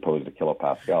as opposed to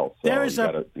kilopascals. So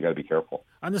you got to be careful.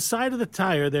 On the side of the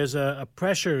tire, there's a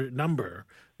pressure number,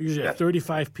 usually a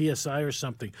 35 PSI or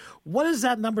something. What does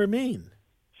that number mean?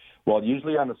 Well,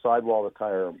 usually on the sidewall of the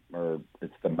tire,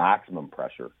 it's the maximum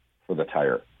pressure for the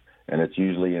tire. And it's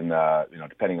usually in the,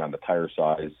 depending on the tire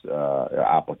size,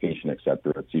 application, et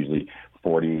cetera, it's usually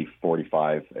 40,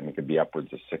 45, and it could be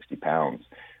upwards of 60 pounds.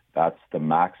 That's the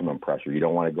maximum pressure. You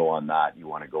don't want to go on that. You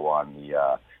want to go on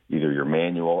the either your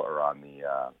manual or on the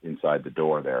inside the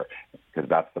door there, because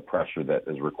that's the pressure that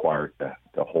is required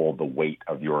to hold the weight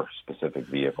of your specific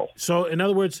vehicle. So, in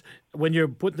other words, when you're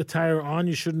putting the tire on,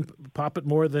 you shouldn't pop it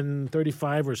more than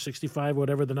 35 or 65,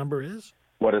 whatever the number is?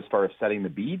 What, as far as setting the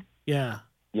bead? Yeah.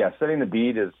 Yeah, setting the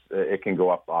bead is, it can go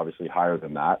up obviously higher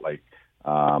than that,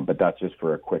 but that's just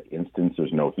for a quick instance.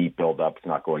 There's no heat buildup. It's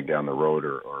not going down the road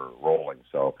or rolling.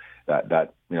 So that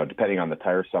depending on the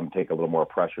tire, some take a little more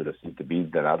pressure to seat the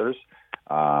bead than others.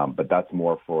 But that's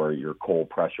more for your cold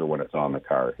pressure when it's on the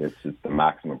car. It's the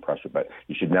maximum pressure, but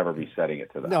you should never be setting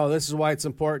it to that. No, this is why it's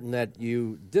important that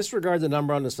you disregard the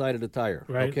number on the side of the tire.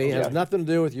 Right. Okay, it has nothing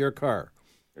to do with your car.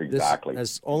 Exactly.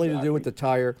 This has only to do with the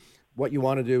tire. What you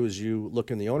want to do is you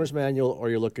look in the owner's manual, or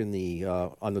you look in the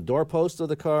on the doorpost of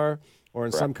the car, or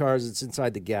in some cars it's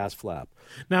inside the gas flap.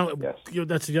 Now,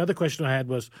 that's the other question I had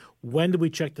was, when do we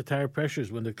check the tire pressures?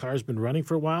 When the car's been running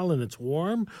for a while and it's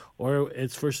warm, or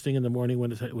it's first thing in the morning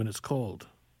when it's cold?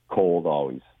 Cold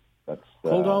always. That's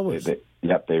cold always.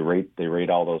 They rate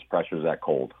all those pressures at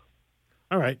cold.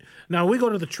 All right. Now we go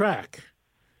to the track.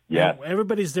 Yeah.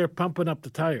 Everybody's there pumping up the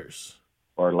tires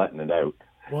or letting it out.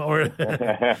 Well,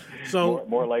 so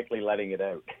more likely letting it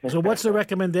out. So what's the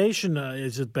recommendation?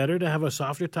 Is it better to have a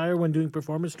softer tire when doing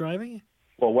performance driving?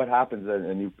 Well, what happens,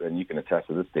 and you can attest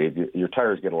to this, Dave, your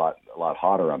tires get a lot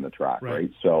hotter on the track,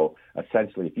 right? So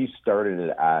essentially, if you started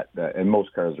it at, and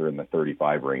most cars are in the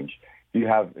 35 range,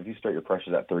 if you start your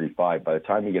pressures at 35, by the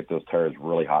time you get those tires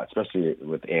really hot, especially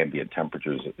with ambient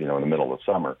temperatures, in the middle of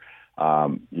summer,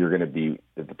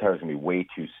 the tire's going to be way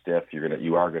too stiff.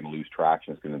 You are going to lose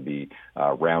traction. It's going to be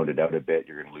rounded out a bit.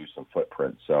 You're going to lose some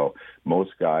footprint. So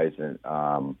most guys,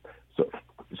 so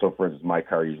for instance, my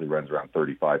car usually runs around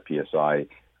 35 psi.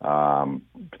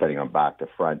 Depending on back to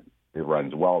front, it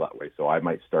runs well that way. So I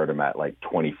might start them at like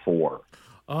 24.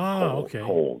 Oh, okay.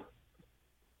 Cold.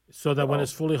 So that when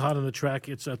it's fully hot on the track,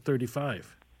 it's at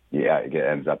 35. Yeah, it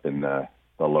ends up in the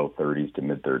low 30s to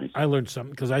mid 30s. I learned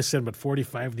something because I said I'm at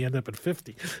 45 and you end up at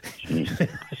 50.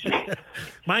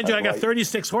 Mind you, I got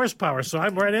 36 horsepower, so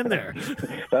I'm right in there.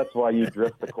 That's why you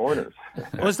drift the corners.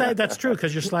 That's true,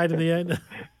 because you're sliding the end.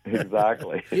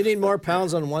 Exactly. You need more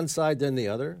pounds on one side than the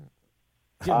other?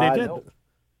 They did.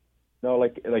 No,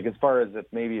 like as far as if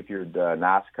you're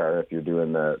NASCAR, if you're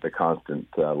doing the constant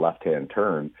left-hand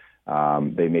turn,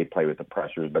 they may play with the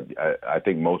pressures, but I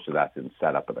think most of that's in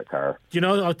setup of the car.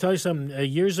 I'll tell you something.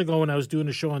 Years ago when I was doing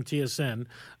a show on TSN,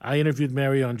 I interviewed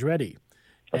Mario Andretti.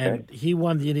 Okay. And he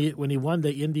won when he won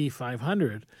the Indy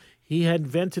 500, he had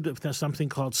invented something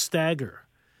called stagger.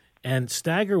 And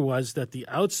stagger was that the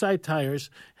outside tires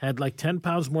had like 10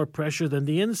 pounds more pressure than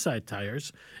the inside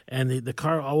tires, and the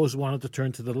car always wanted to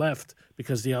turn to the left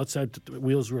because the outside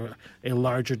wheels were a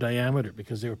larger diameter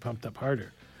because they were pumped up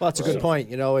harder. Well, that's a good point.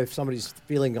 You know, if somebody's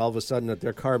feeling all of a sudden that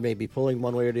their car may be pulling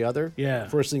one way or the other,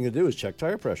 first thing to do is check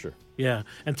tire pressure. Yeah,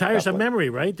 and tires have memory,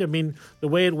 right? I mean, the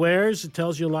way it wears, it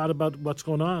tells you a lot about what's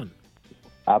going on.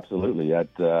 Absolutely.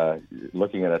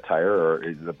 Looking at a tire,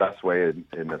 or the best way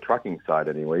in the trucking side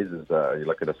anyways, is you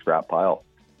look at a scrap pile.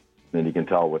 Then you can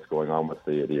tell what's going on with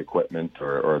the equipment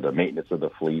or the maintenance of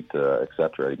the fleet, et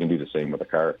cetera. You can do the same with a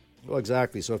car. Well,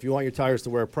 exactly. So if you want your tires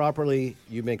to wear properly,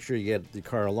 you make sure you get the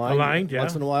car aligned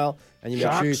once in a while, and you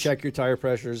make sure you check your tire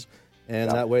pressures,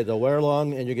 and that way they'll wear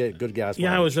long and you get good gas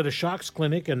mileage. Yeah, I was at a shocks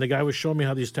clinic, and the guy was showing me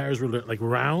how these tires were like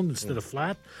round instead of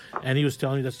flat, and he was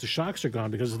telling me that the shocks are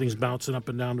gone because the thing's bouncing up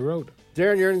and down the road.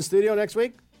 Darren, you're in the studio next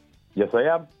week? Yes, I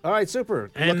am. All right, super.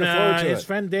 And looking forward to his it.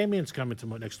 friend Damien's coming to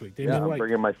next week. I'm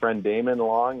bringing my friend Damon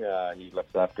along. He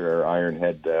looks after our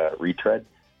Ironhead retread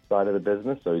side of the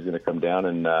business, so he's going to come down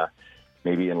and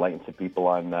maybe enlighten some people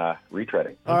on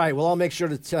retreading. All right, well, I'll make sure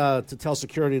to tell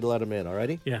security to let him in, all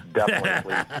righty? Yeah. Definitely.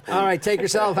 Please. All right, take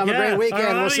yourself. Have a great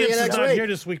weekend. We'll see you next not week. here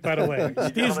this week, by the way.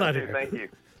 Steve's not here. Thank you.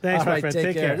 Thanks, all my right, friend.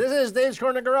 take care. care. This is Dave's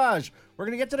Corner Garage. We're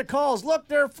going to get to the calls. Look,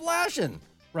 they're flashing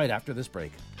right after this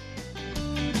break.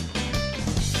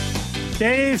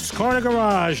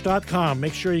 Dave'sCornerGarage.com.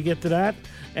 Make sure you get to that.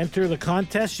 Enter the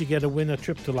contest. You get to win a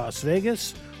trip to Las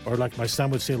Vegas, or like my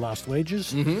son would say, lost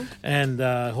wages, and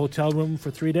hotel room for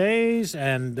 3 days,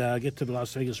 and get to the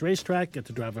Las Vegas racetrack, get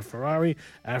to drive a Ferrari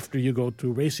after you go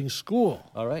to racing school.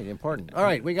 All right, important. All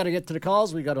right, we got to get to the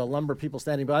calls. We got a lumber people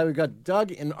standing by. We got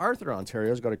Doug in Arthur, Ontario,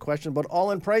 has got a question about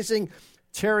all-in pricing.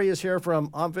 Terry is here from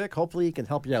OMVIC. Hopefully he can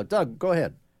help you out. Doug, go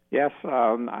ahead. Yes,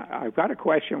 I've got a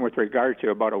question with regard to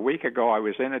about a week ago I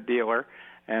was in a dealer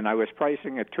and I was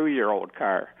pricing a 2-year-old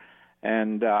car.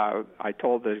 And I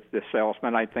told the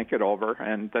salesman I'd think it over.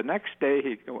 And the next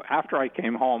day, after I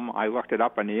came home, I looked it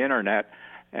up on the Internet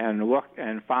and looked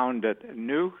and found that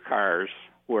new cars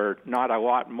were not a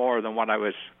lot more than what I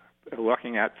was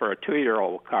looking at for a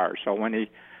 2-year-old car. So when he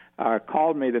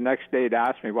called me the next day to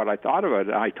ask me what I thought of it,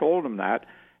 I told him that.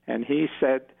 And he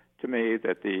said to me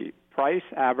that the price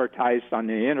advertised on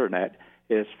the Internet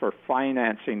is for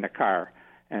financing the car.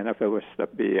 And if it was to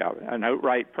be an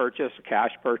outright purchase, a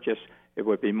cash purchase, it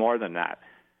would be more than that.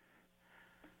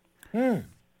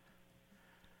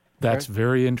 That's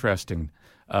very interesting.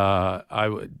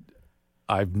 I've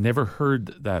never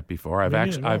heard that before.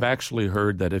 I've actually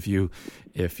heard that if you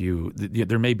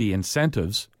there may be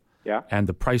incentives, and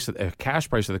the cash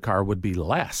price of the car would be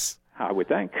less. I would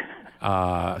think.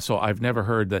 So I've never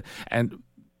heard that. And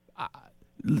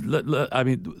I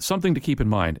mean, something to keep in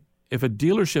mind. If a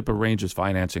dealership arranges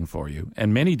financing for you,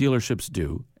 and many dealerships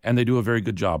do, and they do a very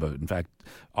good job of it. In fact,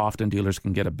 often dealers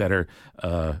can get a better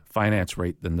finance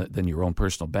rate than your own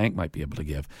personal bank might be able to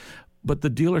give. But the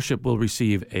dealership will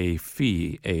receive a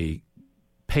fee, a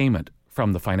payment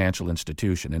from the financial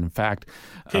institution. And in fact,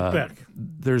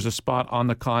 there's a spot on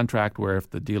the contract where if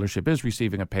the dealership is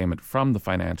receiving a payment from the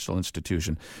financial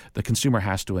institution, the consumer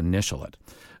has to initial it.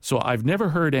 So I've never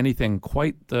heard anything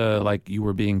quite like you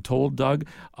were being told, Doug.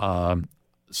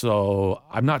 So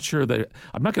I'm not sure that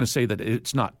 – I'm not going to say that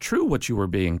it's not true what you were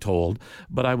being told,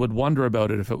 but I would wonder about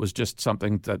it if it was just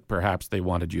something that perhaps they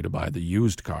wanted you to buy the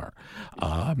used car.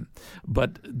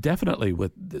 But definitely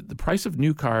with the price of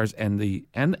new cars and the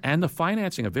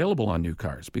financing available on new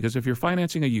cars, because if you're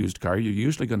financing a used car, you're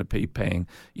usually going to be paying,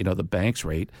 the bank's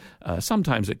rate.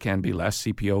 Sometimes it can be less.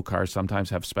 CPO cars sometimes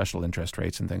have special interest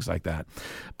rates and things like that.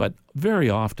 But very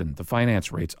often the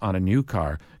finance rates on a new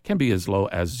car can be as low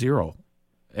as zero.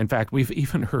 In fact, we've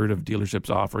even heard of dealerships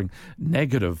offering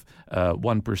negative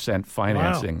 1%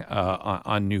 financing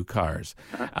on new cars.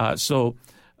 So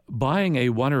buying a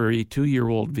 1 or a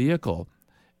 2-year-old vehicle,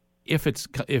 if it's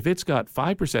got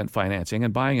 5% financing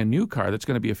and buying a new car that's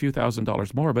going to be a few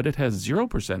 $1,000s more, but it has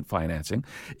 0% financing,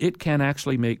 it can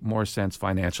actually make more sense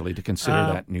financially to consider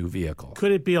that new vehicle.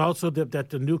 Could it be also that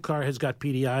the new car has got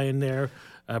PDI in there?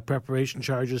 Preparation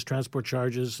charges, transport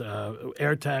charges,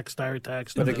 air tax, tire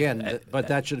tax. But again,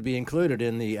 that should be included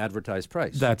in the advertised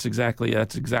price. That's exactly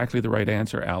the right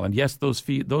answer, Alan. Yes, those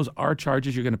are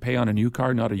charges you're going to pay on a new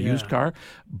car, not a used car,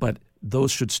 but those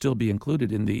should still be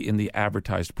included in the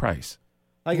advertised price.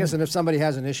 I guess, and if somebody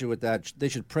has an issue with that, they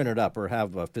should print it up or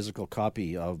have a physical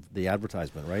copy of the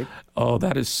advertisement, right? Oh,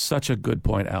 that is such a good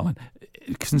point, Alan.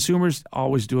 Consumers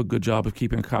always do a good job of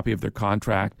keeping a copy of their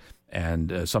contract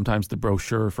and sometimes the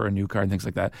brochure for a new car and things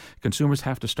like that. Consumers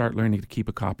have to start learning to keep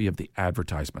a copy of the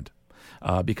advertisement.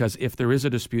 because if there is a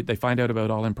dispute, they find out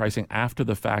about all-in pricing after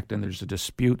the fact, and there's a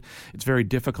dispute. It's very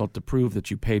difficult to prove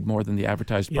that you paid more than the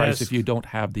advertised price if you don't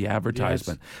have the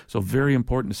advertisement. So very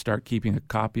important to start keeping a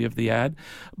copy of the ad.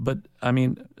 But, I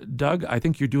mean, Doug, I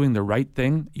think you're doing the right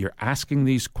thing. You're asking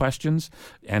these questions,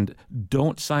 and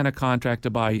don't sign a contract to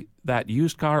buy that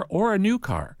used car or a new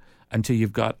car until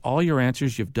you've got all your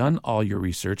answers, you've done all your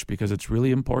research, because it's really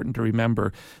important to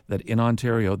remember that in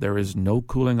Ontario there is no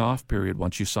cooling off period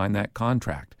once you sign that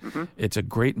contract. It's a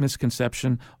great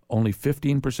misconception. Only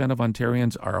 15% of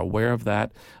Ontarians are aware of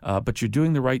that, but you're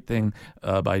doing the right thing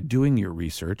by doing your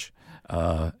research.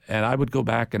 And I would go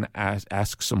back and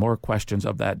ask some more questions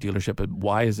of that dealership.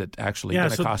 Why is it actually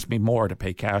going to cost me more to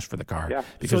pay cash for the car?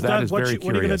 Because so, that Doug, is very curious.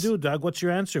 What are you going to do, Doug? What's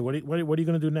your answer? What are you going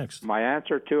to do next? My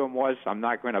answer to him was, I'm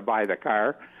not going to buy the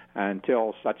car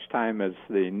until such time as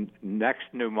the next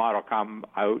new model come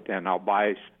out, and I'll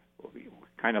buy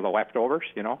kind of the leftovers,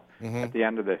 at the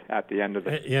end of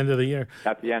the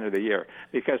year,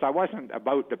 because I wasn't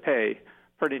about to pay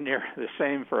pretty near the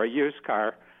same for a used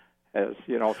car. As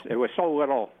it was so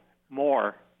little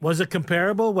more. Was it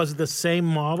comparable? Was it the same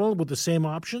model with the same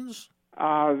options?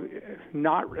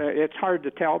 Not. It's hard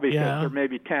to tell because there may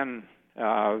be 10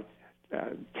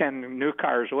 new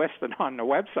cars listed on the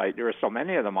website. There are so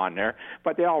many of them on there,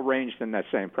 but they all ranged in that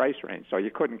same price range, so you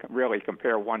couldn't really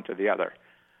compare one to the other.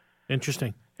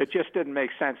 Interesting. It just didn't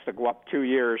make sense to go up 2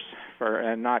 years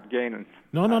and not gain.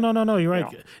 No. You're right,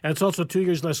 and it's also 2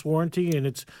 years less warranty, and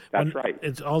that's right.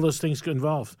 It's all those things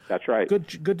involved. That's right.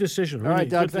 Good decision. All right,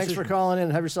 Doug. Thanks for calling in.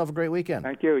 Have yourself a great weekend.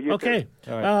 Thank you. You okay.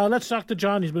 too. Right. Let's talk to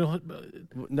John. He's been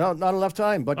not enough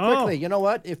time, but quickly. You know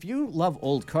what? If you love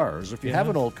old cars, if you have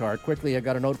an old car, quickly, I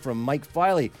got a note from Mike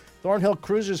Filey. Thornhill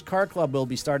Cruisers Car Club will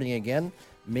be starting again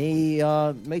May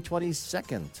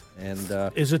 22nd.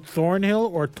 And is it Thornhill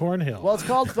or Tornhill? Well, it's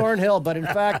called Thornhill, but in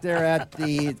fact, they're at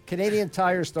the Canadian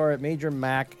Tire Store at Major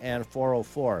Mac and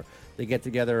 404. They get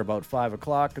together about 5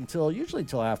 o'clock usually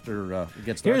till after it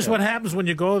gets dark. Here's what happens when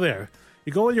you go there.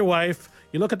 You go with your wife,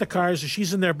 you look at the cars, and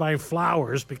she's in there buying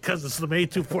flowers because it's the May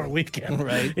 24 weekend.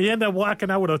 Right. And you end up walking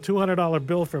out with a $200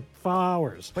 bill for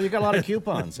flowers. Well, you got a lot of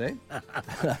coupons, eh?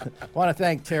 I want to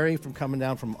thank Terry for coming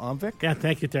down from Omvik. Yeah,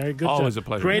 thank you, Terry. Good Always a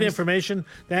pleasure. Great information.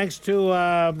 Thanks to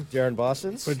Darren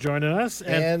Bossens for joining us.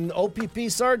 And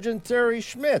OPP Sergeant Terry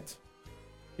Schmidt.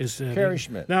 Terry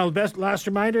Schmidt. Now, last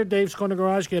reminder, Dave's Corner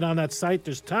Garage, get on that site.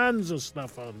 There's tons of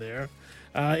stuff on there.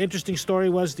 Interesting story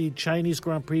was the Chinese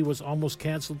Grand Prix was almost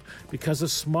canceled because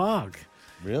of smog.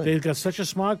 Really? They've got such a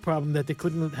smog problem that they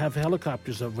couldn't have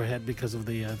helicopters overhead because of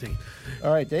the thing.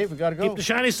 All right, Dave, we got to go. Keep the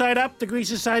shiny side up, the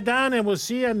greasy side down, and we'll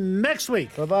see you next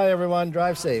week. Bye-bye, everyone.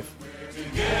 Drive safe.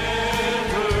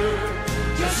 Together,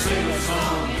 just sing a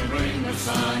song and bring the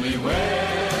sunny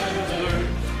weather.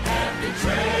 Happy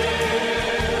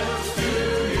trails to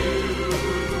you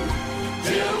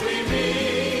till we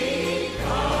meet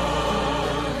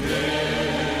again.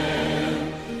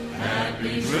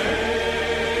 Happy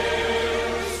trails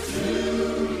to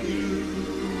you.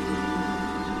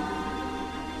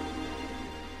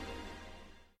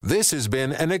 This has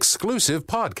been an exclusive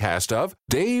podcast of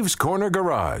Dave's Corner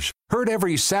Garage. Heard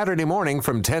every Saturday morning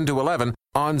from 10 to 11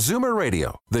 on Zoomer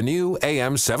Radio, the new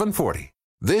AM 740.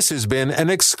 This has been an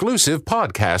exclusive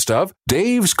podcast of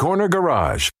Dave's Corner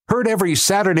Garage. Heard every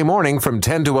Saturday morning from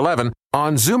 10 to 11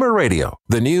 on Zoomer Radio,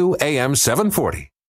 the new AM 740.